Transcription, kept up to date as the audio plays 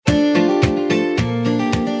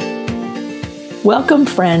Welcome,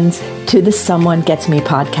 friends, to the Someone Gets Me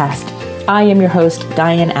podcast. I am your host,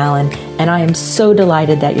 Diane Allen, and I am so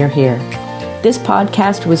delighted that you're here. This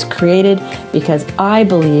podcast was created because I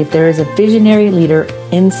believe there is a visionary leader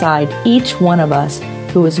inside each one of us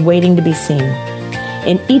who is waiting to be seen.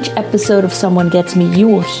 In each episode of Someone Gets Me, you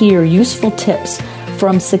will hear useful tips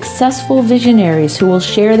from successful visionaries who will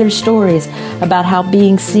share their stories about how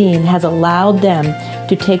being seen has allowed them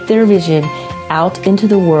to take their vision out into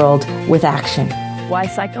the world with action. Why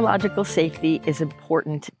psychological safety is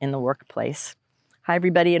important in the workplace. Hi,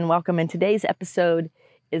 everybody, and welcome. And today's episode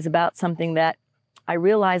is about something that I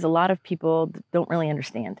realize a lot of people don't really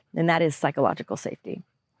understand, and that is psychological safety.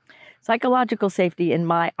 Psychological safety, in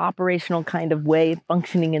my operational kind of way of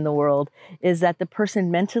functioning in the world, is that the person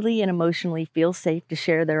mentally and emotionally feels safe to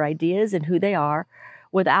share their ideas and who they are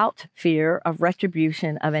without fear of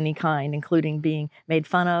retribution of any kind, including being made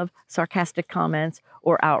fun of, sarcastic comments,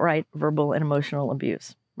 or outright verbal and emotional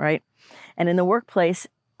abuse, right? And in the workplace,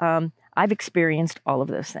 I've experienced all of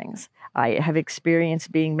those things. I have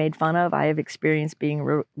experienced being made fun of. I have experienced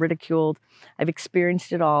being ridiculed. I've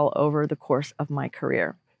experienced it all over the course of my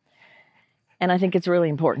career. And I think it's really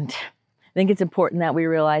important. I think it's important that we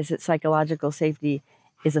realize that psychological safety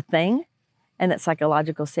is a thing and that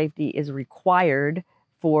psychological safety is required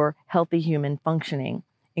for healthy human functioning,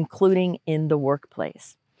 including in the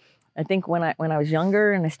workplace. I think when I was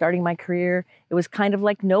younger and I starting my career, it was kind of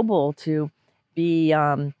like noble to be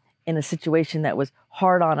in a situation that was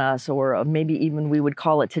hard on us, or maybe even we would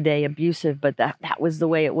call it today abusive, but that was the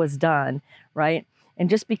way it was done, right? And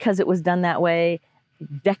just because it was done that way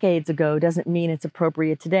decades ago doesn't mean it's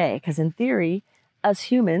appropriate today, because in theory, us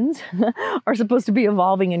humans are supposed to be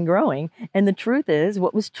evolving and growing. And the truth is,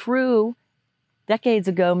 what was true decades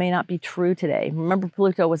ago may not be true today. Remember,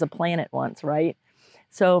 Pluto was a planet once, right?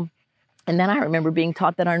 So, and then I remember being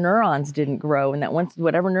taught that our neurons didn't grow, and that once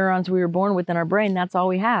whatever neurons we were born with in our brain, that's all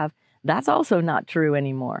we have. That's also not true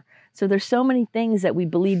anymore. So there's so many things that we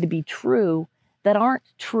believe to be true that aren't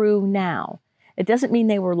true now. It doesn't mean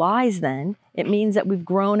they were lies then. It means that we've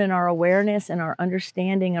grown in our awareness and our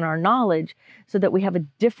understanding and our knowledge so that we have a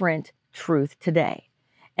different truth today.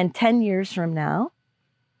 And 10 years from now,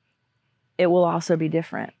 it will also be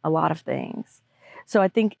different, a lot of things. So I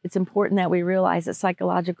think it's important that we realize that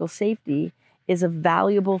psychological safety is a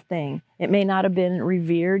valuable thing. It may not have been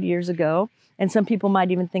revered years ago, and some people might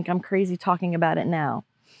even think I'm crazy talking about it now.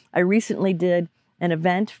 I recently did an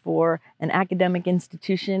event for an academic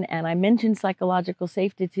institution, and I mentioned psychological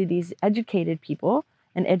safety to these educated people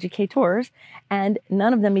and educators, and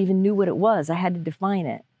none of them even knew what it was. I had to define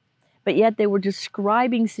it. But yet they were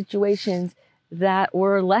describing situations that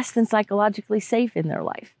were less than psychologically safe in their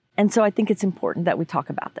life. And so I think it's important that we talk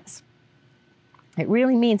about this. It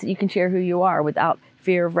really means that you can share who you are without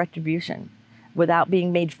fear of retribution, without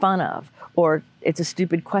being made fun of, or it's a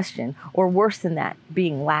stupid question, or worse than that,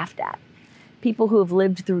 being laughed at. People who have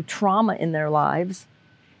lived through trauma in their lives,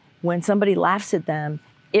 when somebody laughs at them,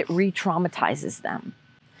 it re-traumatizes them.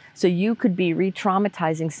 So you could be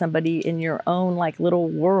re-traumatizing somebody in your own little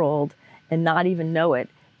world and not even know it,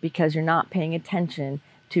 because you're not paying attention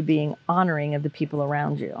to being honoring of the people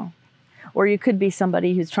around you. Or you could be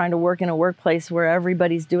somebody who's trying to work in a workplace where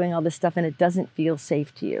everybody's doing all this stuff and it doesn't feel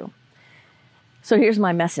safe to you. So here's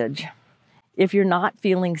my message. If you're not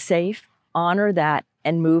feeling safe, honor that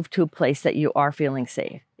and move to a place that you are feeling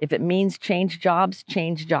safe. If it means change jobs,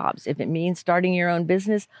 change jobs. If it means starting your own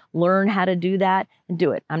business, learn how to do that and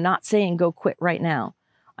do it. I'm not saying go quit right now.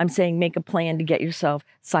 I'm saying make a plan to get yourself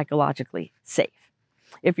psychologically safe.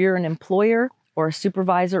 If you're an employer or a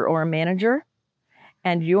supervisor or a manager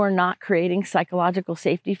and you're not creating psychological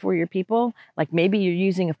safety for your people, like maybe you're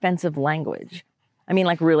using offensive language. I mean,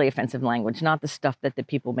 like really offensive language, not the stuff that the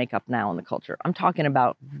people make up now in the culture. I'm talking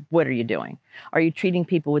about, what are you doing? Are you treating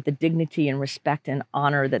people with the dignity and respect and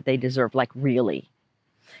honor that they deserve? Like really?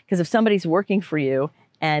 Because if somebody's working for you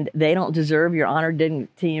and they don't deserve your honor,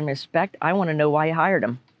 dignity, and respect, I want to know why you hired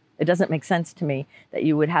them. It doesn't make sense to me that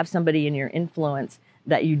you would have somebody in your influence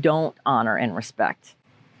that you don't honor and respect.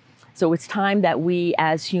 So it's time that we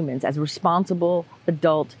as humans, as responsible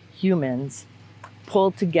adult humans, pull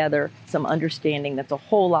together some understanding that's a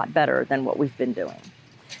whole lot better than what we've been doing.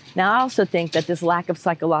 Now, I also think that this lack of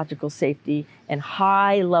psychological safety and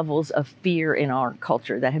high levels of fear in our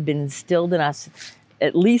culture that have been instilled in us,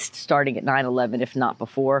 at least starting at 9/11, if not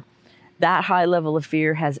before, that high level of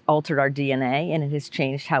fear has altered our DNA, and it has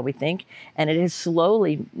changed how we think, and it has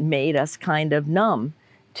slowly made us kind of numb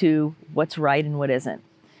to what's right and what isn't.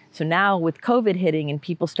 So now with COVID hitting and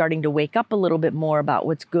people starting to wake up a little bit more about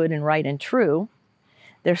what's good and right and true,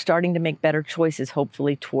 they're starting to make better choices,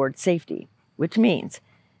 hopefully, toward safety, which means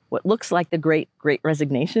what looks like the great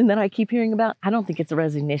resignation that I keep hearing about, I don't think it's a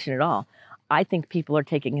resignation at all. I think people are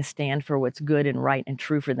taking a stand for what's good and right and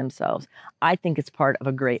true for themselves. I think it's part of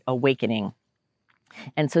a great awakening.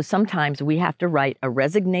 And so sometimes we have to write a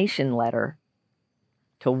resignation letter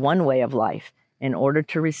to one way of life in order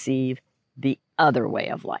to receive the other way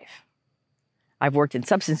of life. I've worked in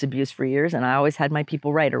substance abuse for years, and I always had my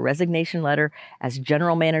people write a resignation letter as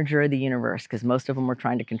general manager of the universe, because most of them were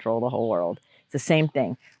trying to control the whole world. It's the same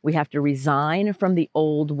thing. We have to resign from the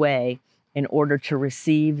old way in order to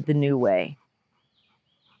receive the new way.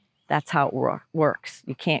 That's how it works.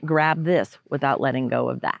 You can't grab this without letting go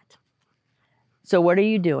of that. So what are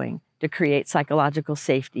you doing to create psychological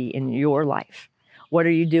safety in your life? What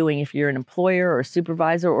are you doing if you're an employer or a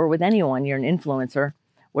supervisor or with anyone, you're an influencer?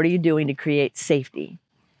 What are you doing to create safety?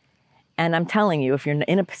 And I'm telling you, if you're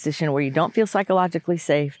in a position where you don't feel psychologically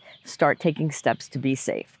safe, start taking steps to be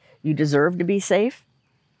safe. You deserve to be safe.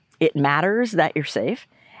 It matters that you're safe.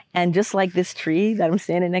 And just like this tree that I'm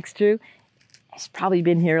standing next to, it's probably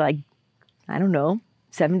been here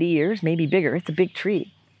 70 years, maybe bigger. It's a big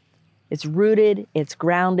tree. It's rooted, it's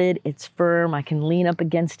grounded, it's firm. I can lean up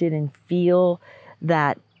against it and feel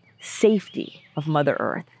that safety of Mother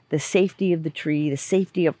Earth, the safety of the tree, the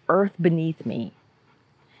safety of earth beneath me.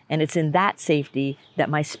 And it's in that safety that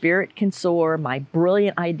my spirit can soar, my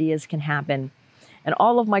brilliant ideas can happen, and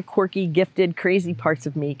all of my quirky, gifted, crazy parts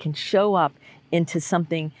of me can show up into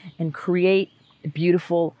something and create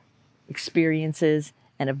beautiful experiences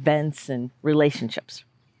and events and relationships.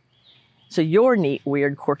 So your neat,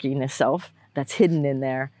 weird, quirkiness self that's hidden in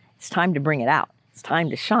there, it's time to bring it out. It's time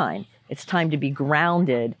to shine. It's time to be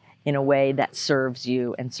grounded in a way that serves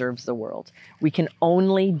you and serves the world. We can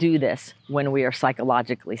only do this when we are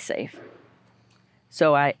psychologically safe.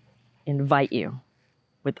 So I invite you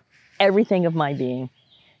with everything of my being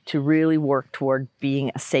to really work toward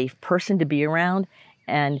being a safe person to be around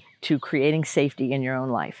and to creating safety in your own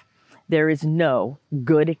life. There is no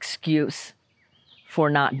good excuse for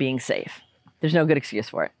not being safe. There's no good excuse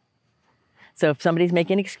for it. So if somebody's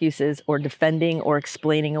making excuses or defending or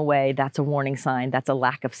explaining away, that's a warning sign. That's a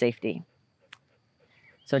lack of safety.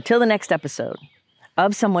 So until the next episode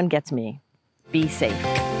of Someone Gets Me, be safe.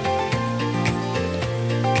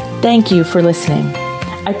 Thank you for listening.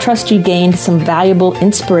 I trust you gained some valuable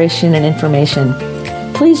inspiration and information.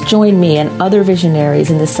 Please join me and other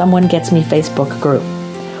visionaries in the Someone Gets Me Facebook group.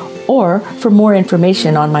 Or for more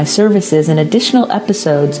information on my services and additional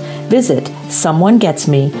episodes, visit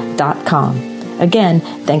someonegetsme.com. Again,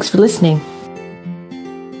 thanks for listening.